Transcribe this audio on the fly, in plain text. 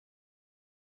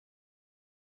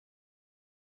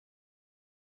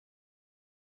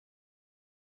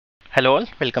Hello all,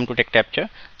 welcome to Tech Capture.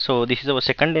 So this is our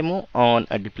second demo on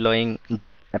deploying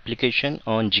application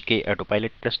on GKE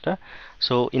Autopilot cluster.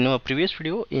 So in our previous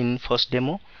video, in first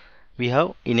demo, we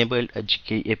have enabled a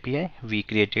GKE API. We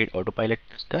created Autopilot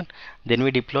cluster. Then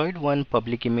we deployed one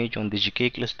public image on the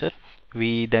GKE cluster.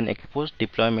 We then exposed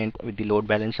deployment with the load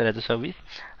balancer as a service,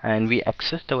 and we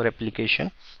accessed our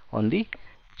application on the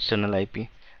external IP.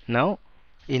 Now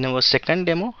in our second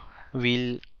demo,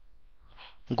 we'll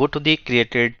go to the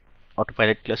created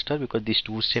autopilot cluster because these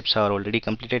two steps are already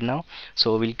completed now.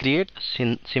 So we'll create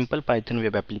simple Python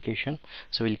web application.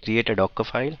 So we'll create a Docker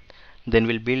file, then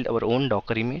we'll build our own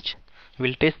Docker image.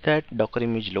 We'll test that Docker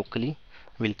image locally.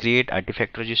 We'll create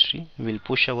artifact registry. We'll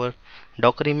push our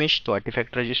Docker image to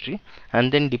artifact registry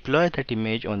and then deploy that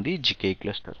image on the GKE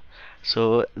cluster.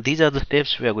 So these are the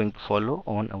steps we are going to follow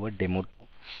on our demo.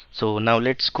 So now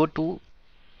let's go to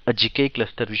a GKE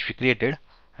cluster which we created,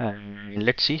 and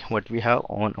let's see what we have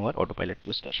on our autopilot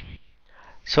cluster.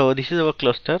 So this is our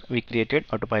cluster. We created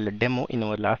autopilot demo in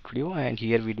our last video, and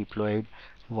here we deployed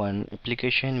one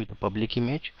application with a public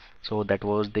image. So that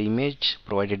was the image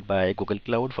provided by Google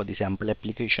Cloud for the sample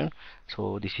application.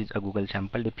 So this is a Google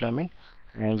sample deployment,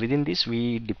 and within this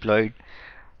we deployed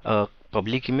a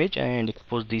public image and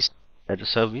exposed this as a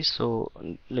service. So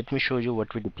let me show you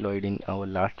what we deployed in our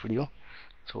last video.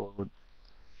 So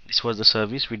this was the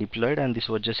service we deployed, and this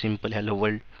was just simple hello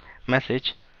world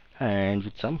message and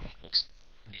with some text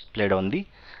displayed on the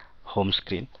home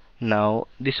screen. Now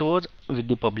this was with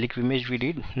the public image we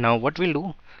did. Now what we'll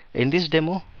do in this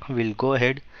demo, we'll go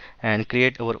ahead and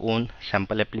create our own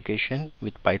sample application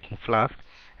with Python Flask,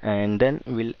 and then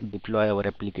we'll deploy our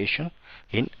application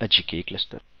in a GKE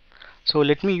cluster. So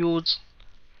let me use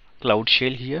Cloud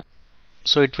Shell here.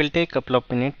 So it will take a couple of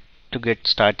minutes to get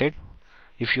started.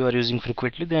 If you are using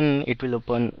frequently, then it will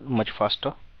open much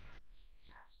faster.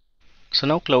 So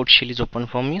now Cloud Shell is open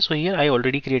for me. So here I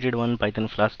already created one Python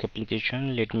Flask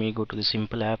application. Let me go to the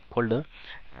simple app folder,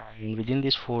 and within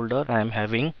this folder I am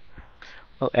having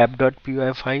a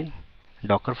app.py file,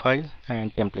 Docker file,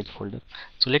 and template folder.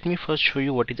 So let me first show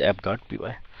you what is app.py.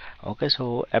 Okay,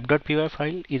 so app.py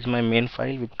file is my main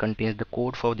file which contains the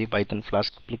code for the Python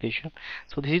Flask application.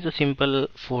 So this is a simple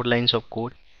 4 lines of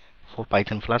code for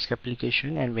Python Flask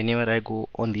application, and whenever I go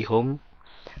on the home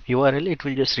URL, it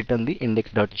will just return the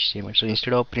index.html. So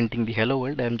instead of printing the hello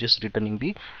world, I am just returning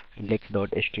the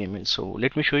index.html. So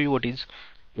let me show you what is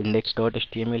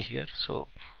index.html here. So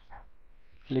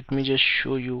let me just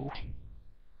show you.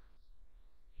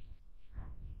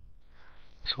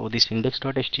 So this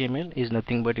index.html is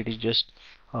nothing but it is just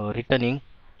returning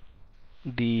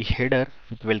the header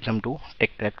with welcome to Tech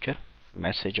Capture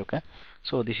message. Okay,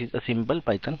 so this is a simple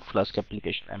Python Flask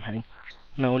application I'm having.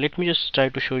 Now let me just try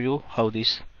to show you how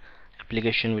this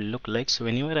application will look like. So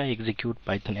whenever I execute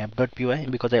Python app.py,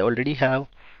 because I already have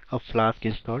a Flask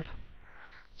installed,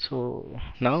 so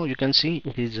now you can see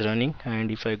it is running, and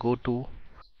if I go to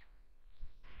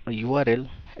a URL,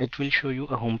 it will show you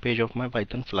a home page of my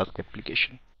Python Flask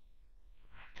application.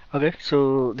 Okay,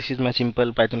 so this is my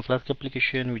simple Python Flask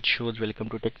application which shows welcome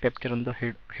to Tech Capture on the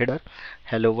header,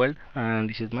 hello world, and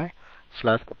this is my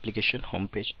Flask application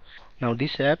homepage. Now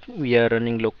this app we are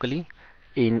running locally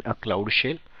in a Cloud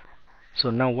Shell. So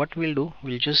now what we'll do,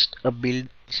 we'll just build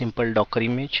simple Docker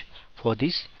image for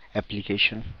this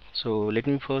application. So let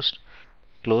me first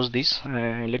close this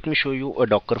and let me show you a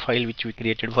Docker file which we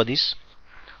created for this.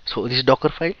 So this Docker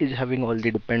file is having all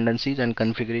the dependencies and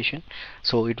configuration.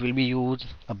 So it will be used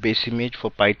a base image for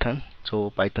Python,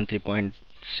 so Python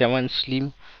 3.7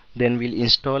 Slim. Then we'll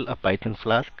install a Python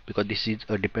Flask because this is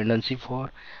a dependency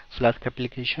for Flask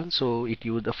application, so it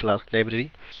used a Flask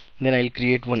library. Then I'll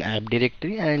create one app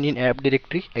directory, and in app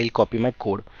directory I'll copy my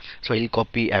code. So I'll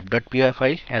copy app.py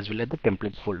file as well as the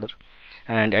template folder,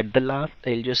 and at the last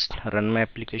I'll just run my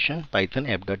application Python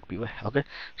app.py. Okay,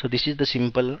 so this is the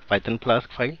simple Python Flask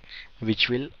file which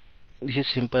will, this is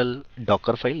simple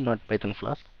Docker file, not Python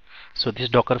Flask. So this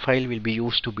Docker file will be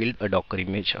used to build a Docker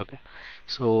image. Okay,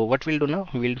 so what we'll do now,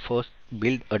 we'll first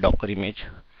build a Docker image.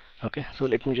 Okay, so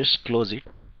let me just close it.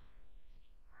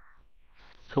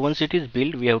 So once it is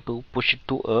built, we have to push it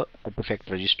to a artifact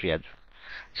registry as well.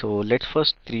 So let's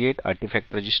first create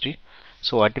artifact registry.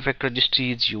 So artifact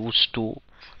registry is used to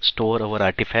store our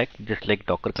artifact, just like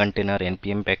Docker container,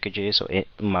 npm packages, or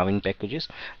Maven packages.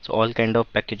 So all kind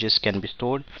of packages can be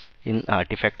stored in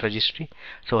artifact registry.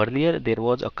 So earlier there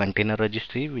was a container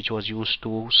registry which was used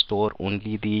to store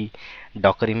only the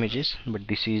Docker images, but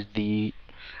this is the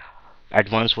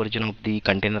advanced version of the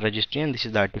container registry, and this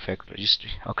is the artifact registry.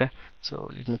 Okay, so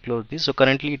let me close this. So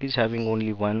currently it is having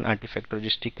only one artifact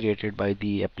registry created by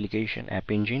the application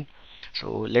app engine,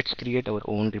 So let's create our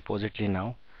own repository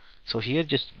now. So here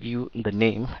just give the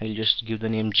name. I'll just give the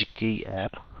name GKE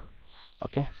app.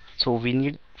 Okay, so we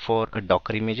need for a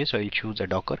Docker image, so I'll choose a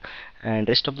Docker, and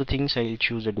rest of the things I'll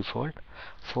choose a default.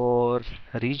 For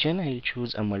region I'll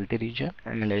choose a multi-region,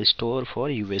 and I'll store for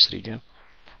US region.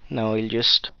 Now I'll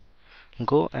just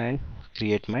go and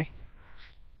create my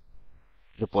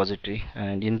repository,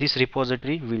 and in this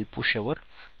repository we'll push our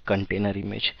container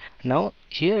image. Now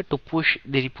here, to push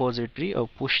the repository or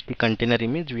push the container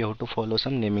image, we have to follow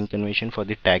some naming convention for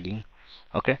the tagging.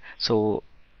 Okay, so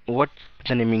what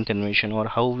the naming convention, or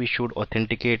how we should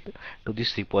authenticate to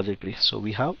this repository? So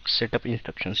we have setup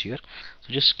instructions here.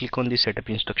 So just click on the setup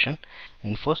instruction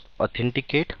and first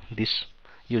authenticate this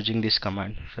using this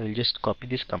command. So I'll just copy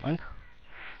this command.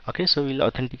 Okay, so we'll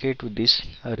authenticate with this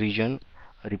region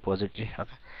repository.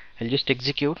 Okay, I'll just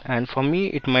execute, and for me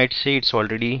it might say it's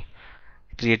already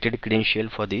created credential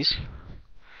for this.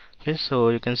 Okay, so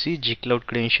you can see gcloud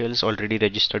credentials already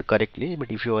registered correctly,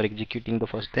 but if you are executing the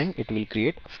first time, it will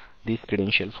create this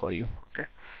credential for you. Okay,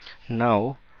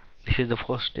 now this is the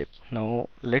first step. Now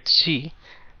let's see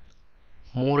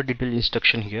more detailed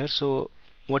instruction here. So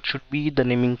what should be the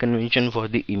naming convention for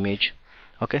the image?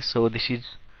 Okay, so this is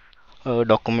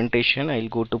documentation. I'll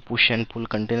go to push and pull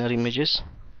container images,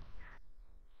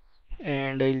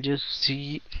 and I'll just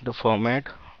see the format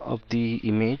of the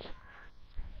image.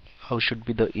 How should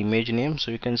be the image name?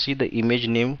 So you can see the image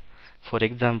name, for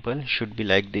example, should be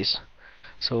like this.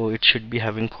 So it should be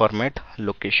having format,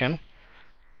 location,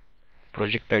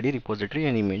 project ID, repository,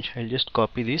 and image. I'll just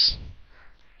copy this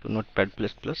to Notepad++.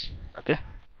 Okay,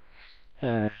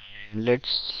 and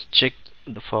let's check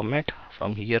the format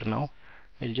from here. Now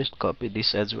I'll just copy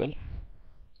this as well.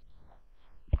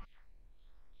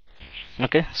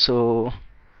 Okay, so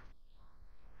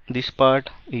this part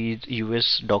is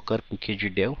US Docker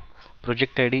pkg dev.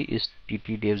 Project ID is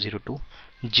ttdev02.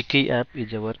 GKE app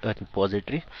is our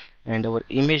repository, and our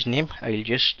image name I'll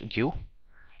just give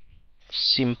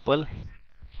simple.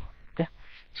 Okay,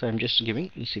 so I'm just giving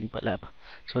a simple app.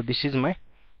 So this is my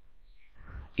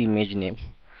image name.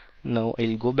 Now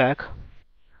I'll go back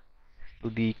to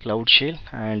the Cloud Shell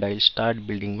and I'll start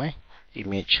building my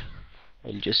image.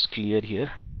 I'll just clear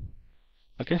here.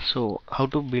 Okay, so how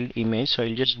to build image? So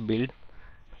I'll just build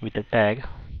with a tag,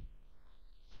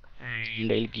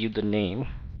 and I'll give the name,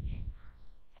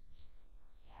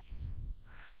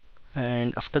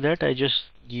 and after that I just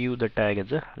give the tag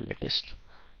as a latest.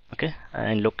 Okay,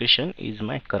 and location is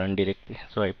my current directory,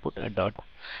 so I put a dot.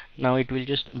 Now it will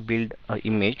just build a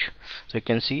image. So you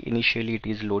can see initially it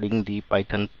is loading the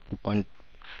Python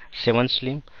 2.7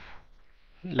 slim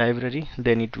library,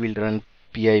 then it will run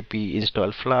pip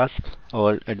install flask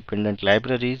or dependent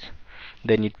libraries,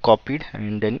 then it copied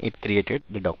and then it created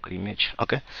the Docker image.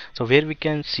 Okay, so where we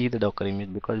can see the Docker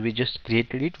image, because we just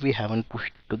created it, we haven't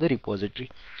pushed it to the repository.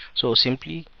 So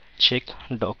simply check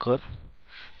Docker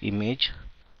image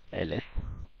ls.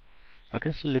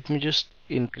 Okay, so let me just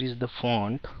increase the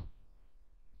font.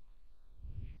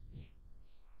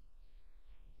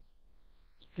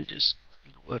 Just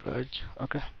Raj.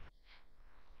 Okay,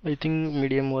 I think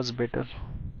medium was better.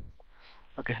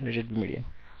 Okay, let it be medium.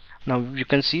 Now you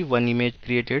can see one image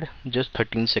created just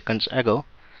 13 seconds ago,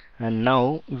 and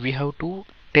now we have to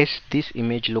test this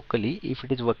image locally if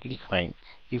it is working fine.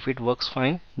 If it works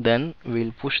fine, then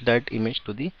we'll push that image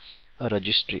to the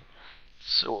registry.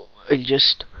 So I'll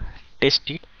just test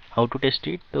it. How to test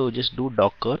it? So just do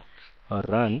docker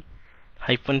run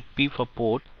 -p for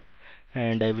port,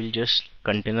 and I will just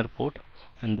container port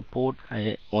and the port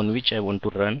on which I want to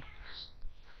run,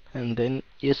 and then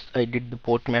yes, I did the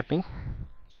port mapping,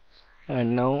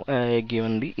 and now I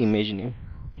given the image name.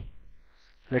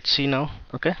 Let's see now.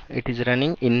 Okay, it is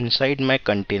running inside my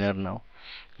container now.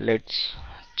 Let's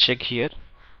check here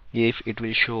if it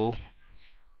will show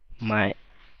my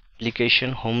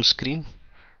application home screen,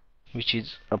 which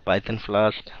is a Python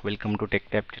Flask welcome to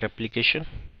TechTapter application.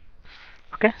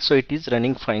 Okay, so it is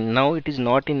running fine. Now it is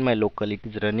not in my local, it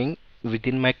is running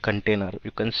within my container.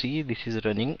 You can see this is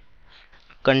running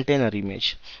container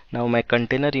image. Now my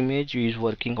container image is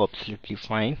working absolutely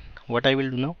fine. What I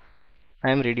will do now,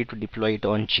 I am ready to deploy it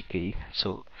on GKE.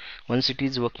 So once it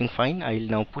is working fine, I will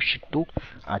now push it to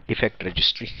artifact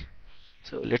registry.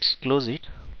 So let's close it.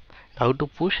 How to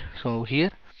push? So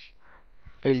here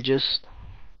I'll just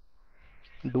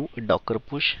do a docker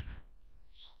push.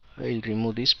 I'll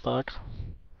remove this part.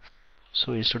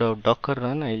 So instead of docker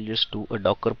run, I'll just do a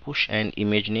docker push and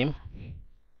image name.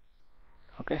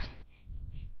 Okay,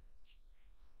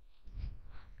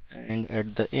 and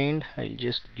at the end I'll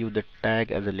just give the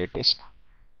tag as a latest.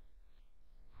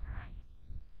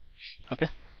 Okay,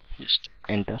 Just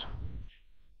enter.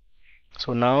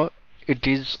 So now it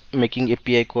is making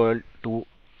API call to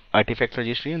artifact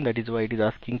registry, and that is why it is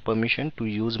asking permission to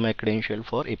use my credential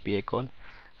for API call.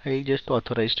 I just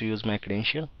authorize to use my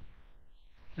credential,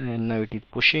 and now it is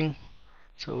pushing.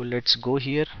 So let's go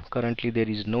here. Currently there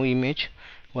is no image.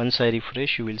 Once I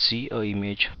refresh, you will see a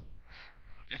image.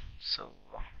 Okay, so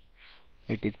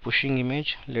it is pushing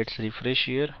image. Let's refresh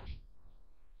here.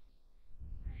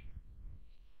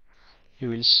 You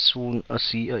will soon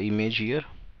see a image here.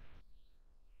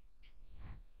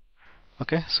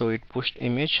 Okay, so it pushed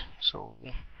image, so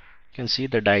you can see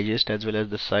the digest as well as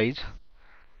the size.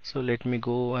 So let me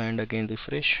go and again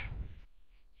refresh.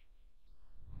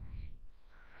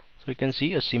 So you can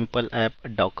see a simple app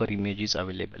Docker image is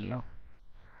available now.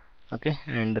 Okay,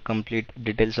 and the complete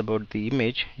details about the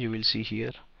image you will see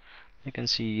here. You can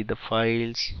see the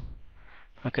files.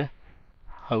 Okay,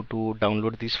 how to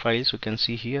download these files you can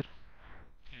see here,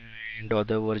 and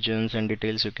other versions and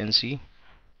details you can see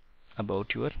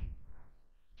about your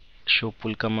show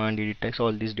pull command, edit text,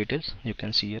 all these details you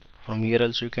can see here. From here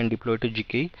also you can deploy to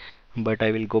GKE, but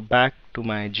I will go back to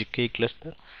my GKE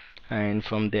cluster, and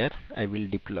from there I will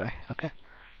deploy. Okay,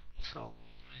 so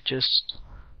just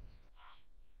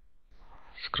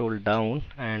scroll down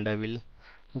and I will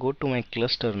go to my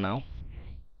cluster now.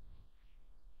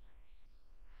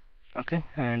 Okay,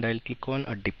 and I'll click on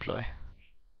a deploy.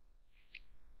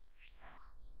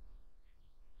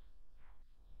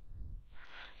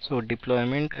 So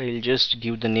deployment, I'll just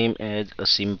give the name as a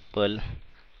simple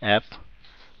app,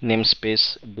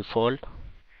 namespace default.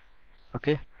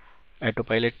 Okay,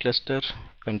 Autopilot cluster,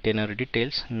 container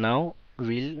details. Now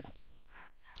we'll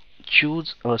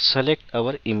choose or select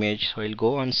our image. So I'll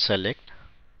go on select.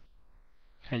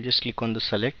 I'll just click on the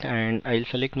select and I'll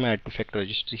select my artifact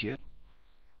registry here.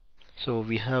 So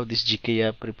we have this GKE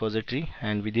app repository,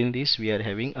 and within this we are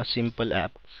having a simple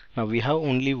app. Now we have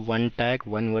only one tag,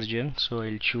 one version, so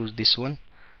I'll choose this one,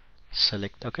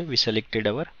 select. Okay, we selected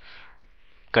our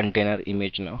container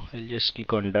image. Now I'll just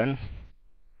click on done.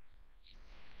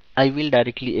 I will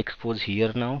directly expose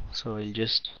here now, so I'll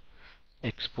just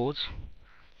expose.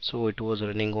 So it was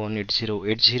running on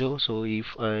 8080. So if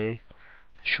I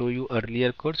show you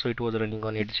earlier code, so it was running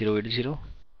on 8080,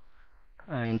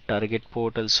 and target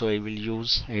port also I will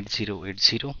use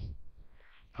 8080.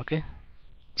 Okay,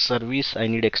 service I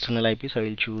need external IP, so I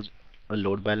will choose a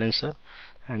load balancer,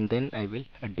 and then I will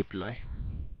deploy.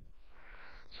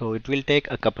 So it will take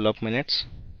a couple of minutes.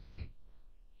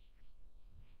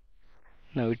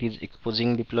 Now it is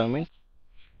exposing deployment.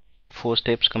 4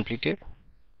 steps completed.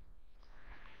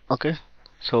 Okay,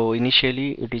 so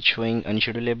initially it is showing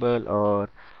unschedulable or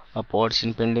a pods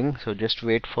in pending, so just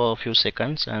wait for a few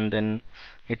seconds and then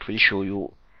it will show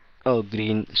you a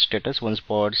green status once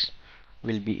pods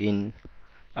will be in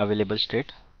available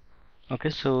state. Okay,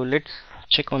 so let's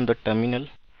check on the terminal.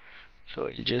 So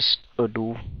I'll just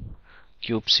do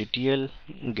kubectl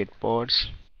get pods.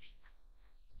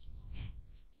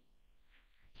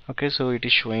 Okay, so it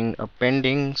is showing a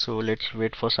pending, so let's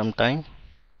wait for some time.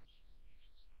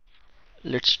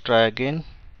 Let's try again.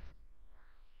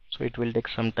 So it will take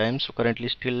some time. So currently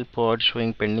still pod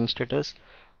showing pending status.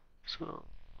 So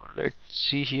let's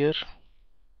see here.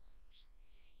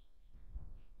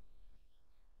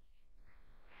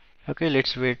 Okay,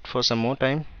 let's wait for some more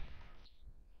time.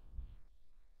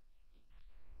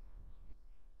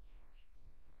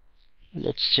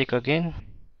 Let's check again.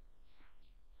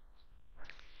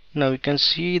 Now we can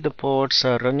see the pods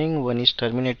are running, one is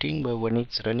terminating but one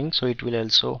is running, so it will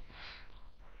also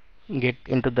get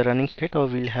into the running state, or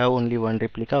we'll have only one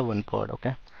replica, one pod.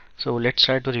 Okay, so let's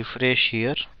try to refresh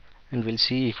here and we'll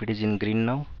see if it is in green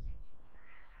now.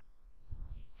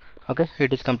 Okay,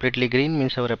 it is completely green,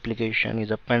 means our application is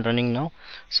up and running now.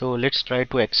 So let's try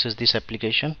to access this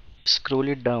application. Scroll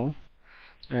it down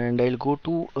and I'll go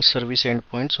to a service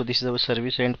endpoint. So this is our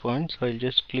service endpoint, so I'll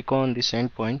just click on this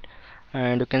endpoint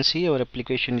and you can see our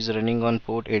application is running on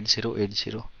port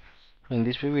 8080. In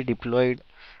this way we deployed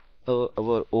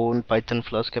our own Python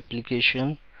Flask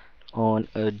application on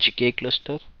a GKE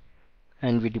cluster,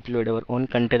 and we deployed our own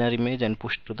container image and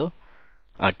pushed to the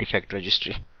artifact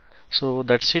registry. So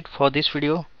that's it for this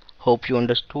video. Hope you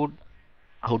understood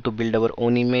how to build our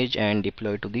own image and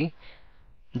deploy to the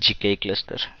GKE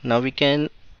cluster. Now we can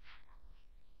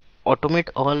automate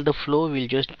all the flow. We'll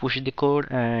just push the code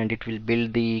and it will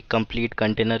build the complete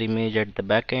container image at the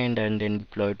back end and then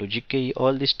deploy to GKE.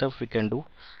 All this stuff we can do.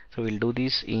 So we'll do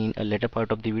this in a later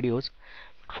part of the videos.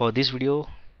 For this video,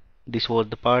 this was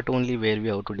the part only where we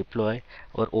have to deploy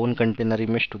our own container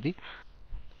image to the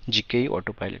GKE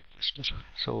Autopilot cluster.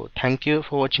 So thank you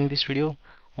for watching this video.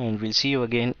 and we'll see you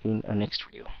again in a next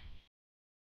video.